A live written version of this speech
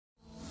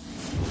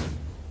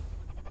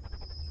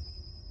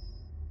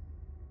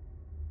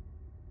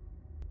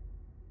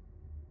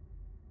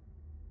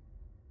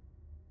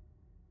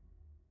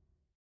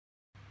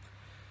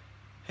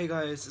Hey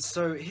guys,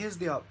 so here's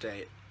the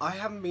update. I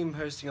haven't been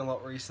posting a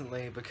lot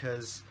recently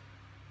because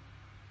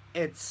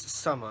it's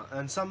summer,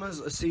 and summer's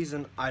a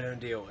season I don't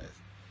deal with.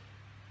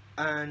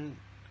 And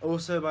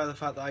also by the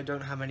fact that I don't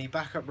have any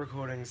backup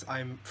recordings,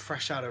 I'm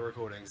fresh out of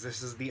recordings.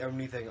 This is the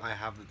only thing I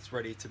have that's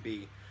ready to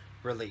be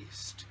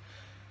released.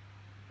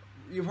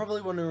 You're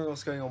probably wondering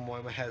what's going on,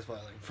 why my hair's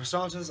flailing. For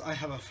starters, I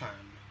have a fan.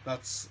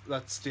 That's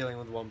dealing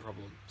with one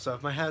problem. So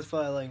if my hair's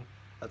flailing,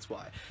 that's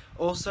why.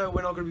 Also,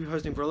 we're not going to be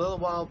posting for a little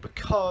while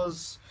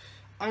because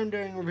I'm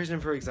doing revision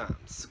for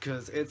exams,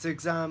 because it's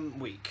exam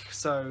week,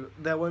 so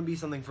there won't be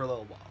something for a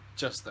little while,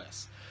 just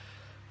this.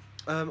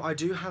 I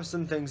do have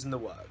some things in the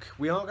work.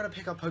 We aren't going to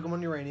pick up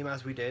Pokemon Uranium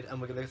as we did,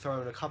 and we're going to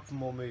throw in a couple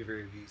more movie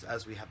reviews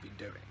as we have been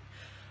doing.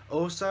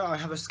 Also, I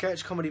have a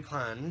sketch comedy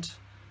planned.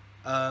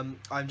 I'm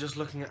just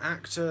looking at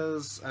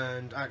actors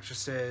and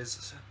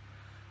actresses.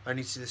 I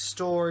need to see the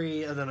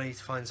story, and then I need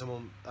to find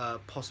someone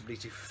possibly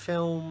to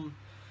film.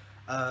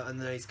 And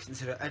then I need to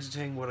consider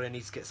editing. Would I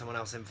need to get someone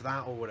else in for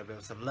that, or would I be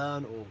able to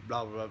learn, or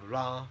blah blah blah blah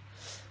blah.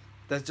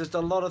 There's just a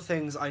lot of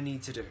things I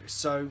need to do.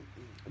 So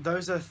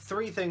those are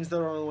 3 things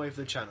that are on the way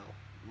for the channel.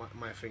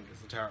 My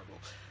fingers are terrible.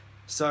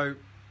 So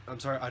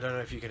I'm sorry, I don't know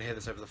if you can hear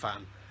this over the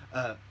fan.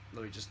 Let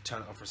me just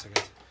turn it off for a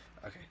second.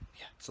 Okay,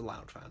 yeah, it's a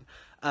loud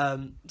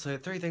fan. So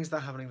 3 things that are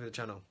happening for the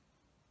channel: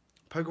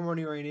 Pokemon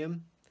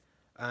Uranium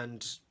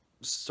and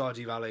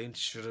Stardew Valley.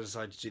 Should have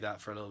decided to do that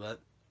for a little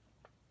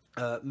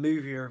bit.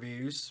 Movie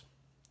reviews.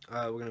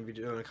 We're going to be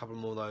doing a couple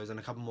more of those, and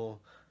a couple more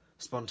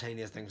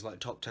spontaneous things like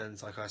top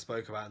 10s, like I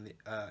spoke about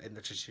in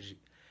the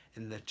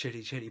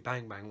Chitty Chitty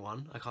Bang Bang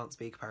one. I can't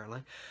speak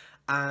apparently.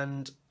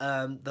 And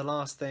the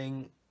last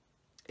thing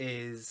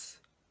is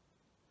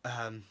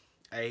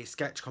a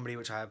sketch comedy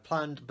which I have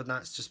planned, but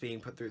that's just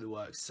being put through the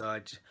works. So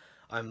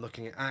I'm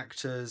looking at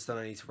actors, then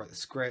I need to write the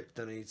script,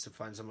 then I need to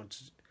find someone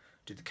to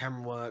do the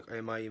camera work.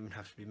 It might even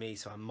have to be me,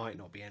 so I might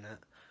not be in it.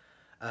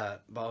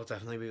 But I'll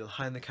definitely be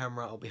behind the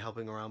camera. I'll be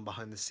helping around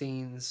behind the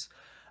scenes.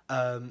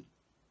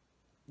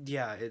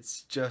 Yeah,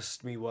 it's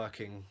just me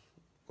working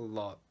a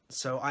lot.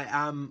 So I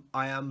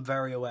am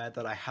very aware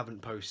that I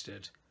haven't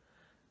posted,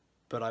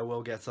 but I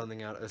will get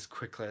something out as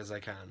quickly as I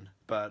can.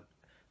 But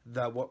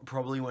that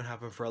probably won't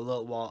happen for a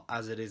little while,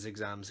 as it is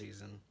exam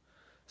season.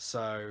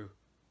 So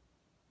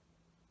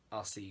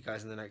I'll see you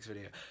guys in the next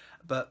video.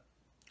 But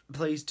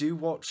please do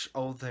watch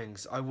old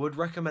things. I would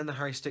recommend the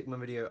Harry Stickmin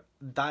video.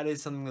 That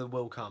is something that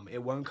will come.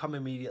 It won't come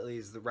immediately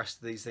as the rest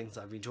of these things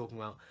that I've been talking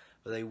about,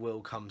 but they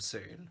will come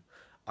soon.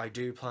 I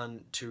do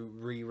plan to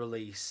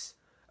re-release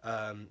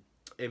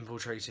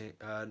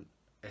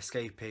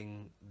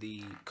escaping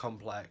the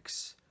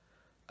complex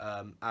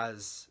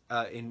as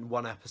in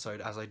one episode,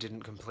 as I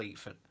didn't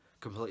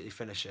completely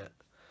finish it.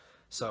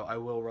 So I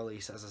will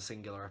release as a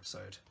singular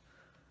episode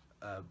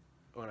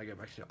when I get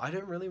back to it. I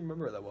don't really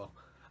remember it that well.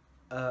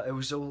 It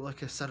was all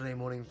like a Saturday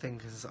morning thing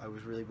because I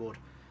was really bored.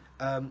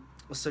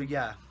 So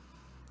yeah,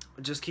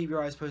 just keep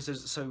your eyes posted.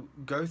 So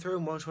go through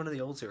and watch one of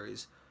the old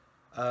series.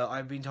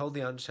 I've been told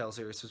the Undertale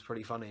series was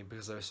pretty funny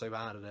because they were so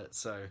bad at it.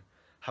 So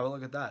have a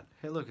look at that.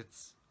 Hey, look,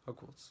 it's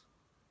Hogwarts.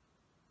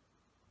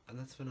 And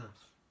that's FNAF.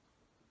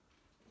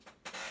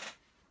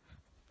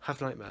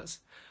 Have nightmares.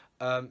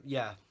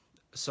 Yeah.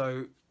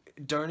 So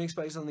don't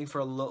expect something for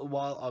a little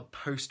while. I'll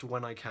post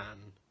when I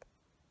can.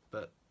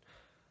 But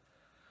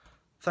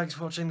thanks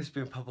for watching. This has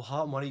been Purple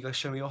Heart, and why don't you guys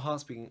show me your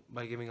hearts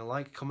by giving a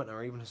like, comment,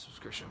 or even a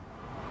subscription.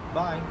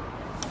 Bye!